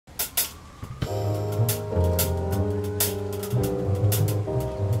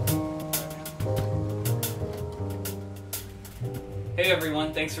Hey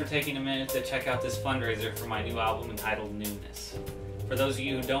everyone, thanks for taking a minute to check out this fundraiser for my new album entitled Numinous. For those of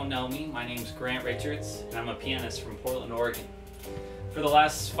you who don't know me, my name's Grant Richards, and I'm a pianist from Portland, Oregon. For the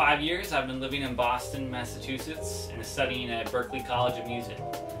last 5 years, I've been living in Boston, Massachusetts, and studying at Berklee College of Music,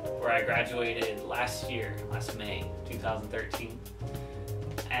 where I graduated last May 2013.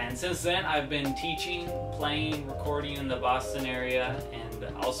 And since then, I've been teaching, playing, recording in the Boston area,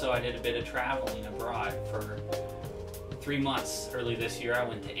 and also I did a bit of traveling abroad for 3 months. Early this year, I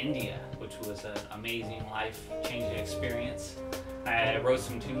went to India, which was an amazing, life-changing experience. I wrote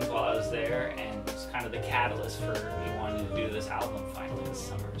some tunes while I was there, and it was kind of the catalyst for me wanting to do this album finally this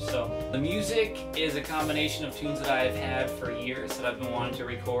summer. So the music is a combination of tunes that I've had for years that I've been wanting to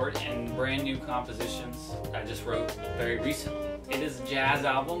record, and brand new compositions I just wrote very recently. It is a jazz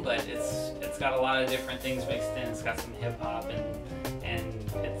album, but it's got a lot of different things mixed in. It's got some hip-hop, and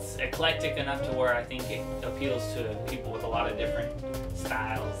it's eclectic enough to where I think it appeals to people with a lot of different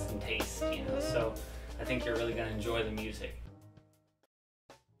styles and tastes, you know. So I think you're really going to enjoy the music.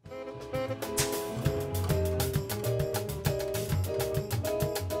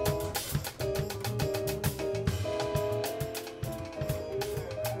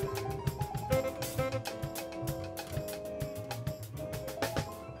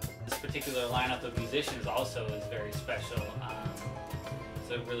 This particular lineup of musicians also is very special.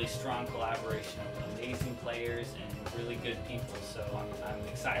 It's a really strong collaboration of amazing players and really good people, so I'm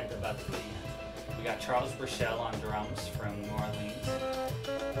excited about the band. We got Charles Burchell on drums from New Orleans,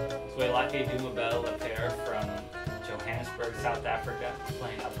 Zwelake Dumabel Lepere from Johannesburg, South Africa,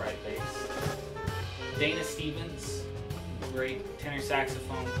 playing upright bass, Dana Stevens, great tenor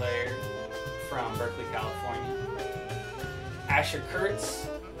saxophone player from Berkeley, California, Asher Kurtz,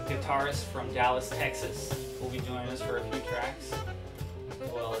 guitarist from Dallas, Texas, will be joining us for a few tracks,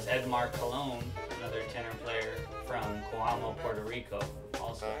 as well as Edmar Colon, another tenor player from Coamo, Puerto Rico,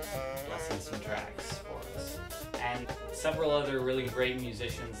 also blessing some tracks for us. And several other really great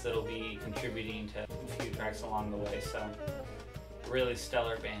musicians that'll be contributing to a few tracks along the way, so really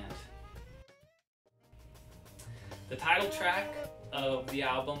stellar band. The title track of the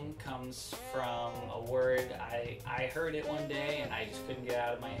album comes from a word, I heard it one day and I just couldn't get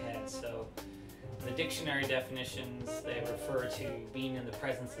out of my head. So the dictionary definitions, they refer to being in the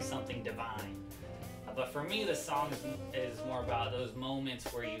presence of something divine. But for me, the song is more about those moments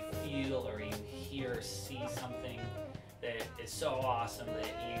where you feel or you hear or see something that is so awesome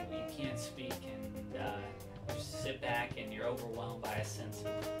that you can't speak, and you just sit back and you're overwhelmed by a sense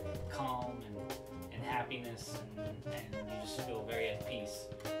of calm and happiness, and you just feel very at peace.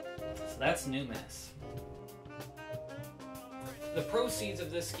 So that's Numinous. The proceeds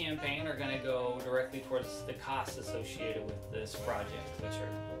of this campaign are going to go directly towards the costs associated with this project, which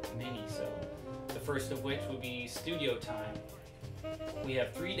are many. So the first of which would be studio time. We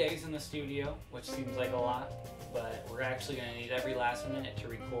have 3 days in the studio, which seems like a lot, but we're actually going to need every last minute to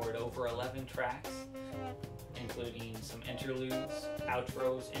record over 11 tracks, including some interludes,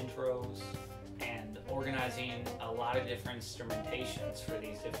 outros, intros, and organizing a lot of different instrumentations for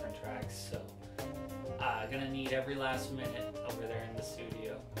these different tracks. So gonna need every last minute over there in the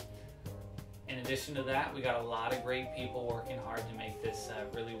studio. In addition to that, we got a lot of great people working hard to make this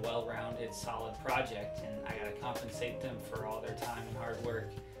a really well-rounded, solid project, and I gotta compensate them for all their time and hard work.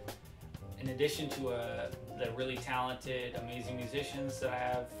 In addition to the really talented, amazing musicians that I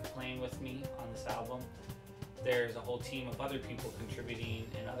have playing with me on this album, there's a whole team of other people contributing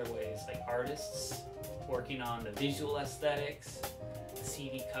in other ways, like artists working on the visual aesthetics, the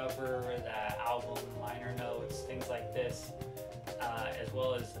CD cover, the album liner notes, things like this, as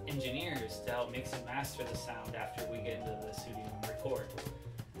well as engineers to help mix and master the sound after we get into the studio and record.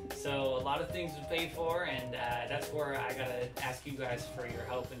 So a lot of things to pay for, and that's where I gotta ask you guys for your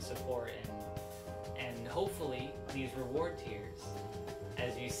help and support, and hopefully these reward tiers,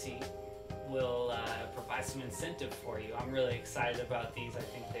 as you see, will provide some incentive for you. I'm really excited about these. I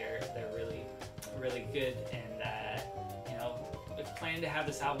think they're really good, and you know, we plan to have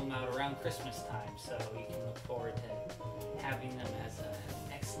this album out around Christmas time, so you can look forward to having them as an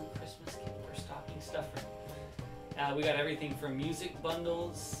excellent Christmas gift or stocking stuffer. We got everything from music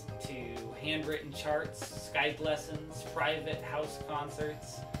bundles to handwritten charts, Skype lessons, private house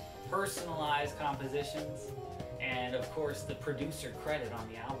concerts, personalized compositions, and of course the producer credit on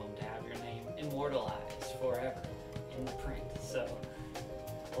the album to have your name immortalized forever in the print. So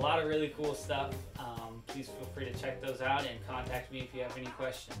a lot of really cool stuff. Please feel free to check those out and contact me if you have any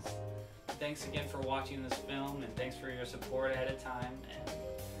questions. Thanks again for watching this film, and thanks for your support ahead of time. And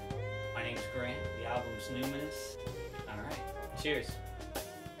my name's Grant, the album's Numinous. Alright, cheers.